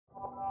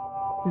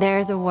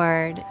There's a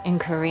word in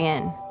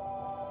Korean,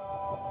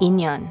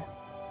 인연.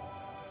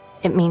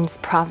 It means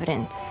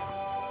providence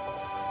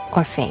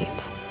or fate.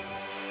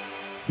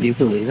 Do you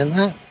believe in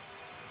that?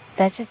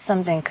 That's just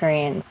something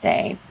Koreans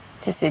say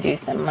to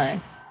seduce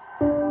someone.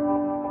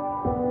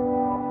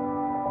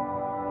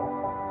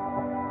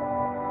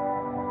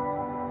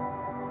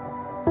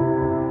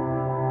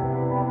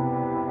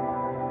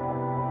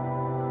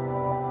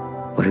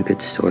 What a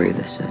good story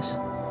this is.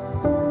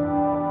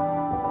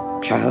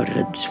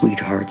 Childhood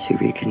sweethearts who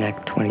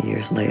reconnect 20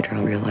 years later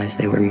and realize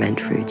they were meant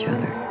for each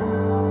other.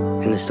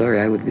 In the story,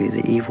 I would be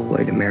the evil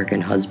white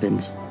American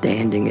husband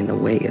standing in the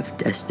way of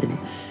destiny.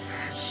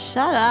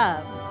 Shut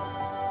up.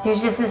 He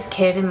was just this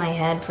kid in my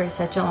head for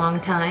such a long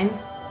time.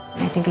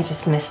 I think I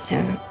just missed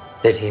him.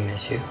 Did he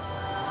miss you?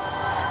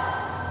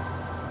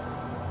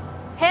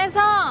 Hae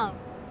Sung!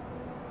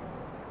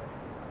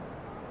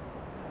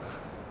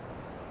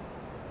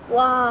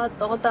 와,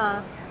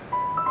 너다.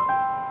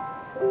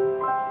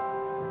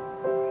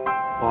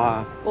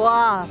 와,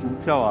 와.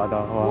 진짜 와다.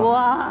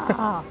 와.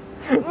 와.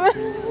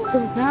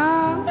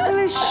 Not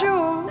really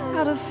sure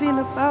how to feel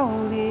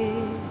about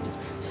it,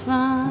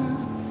 son.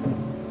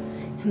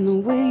 And the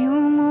way you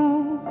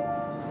move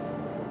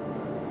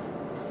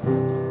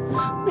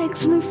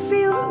makes me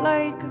feel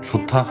like I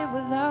can't 좋다. live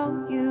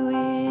without you.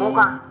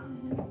 뭐가?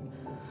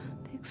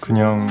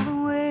 그냥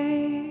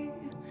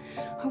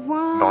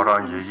너랑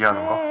너랑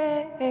얘기하는 거?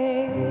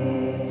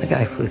 The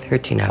guy flew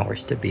 13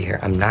 hours to be here.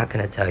 I'm not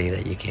gonna tell you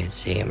that you can't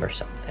see him or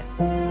something.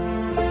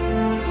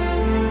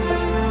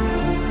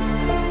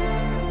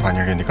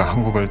 만약에 네가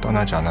한국을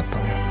떠나지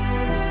않았다면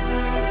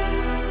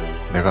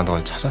내가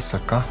널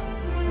찾았을까?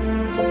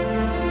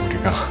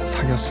 우리가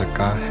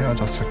사귀었을까?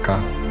 헤어졌을까?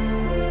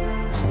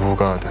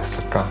 부부가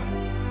됐을까?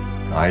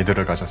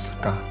 아이들을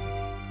가졌을까?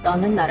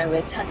 너는 나를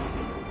왜 찾았어?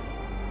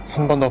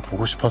 한 번 더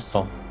보고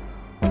싶었어.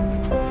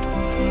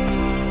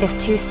 If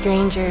two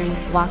strangers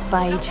walk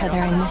by each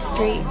other in the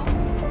street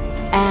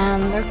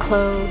and their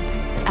clothes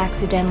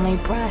accidentally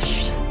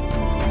brush,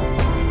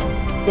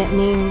 that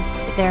means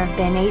there have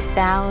been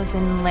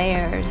 8,000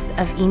 layers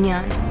of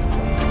인연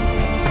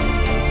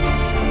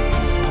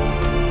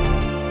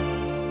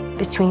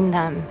between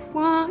them.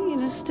 want you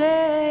to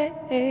stay.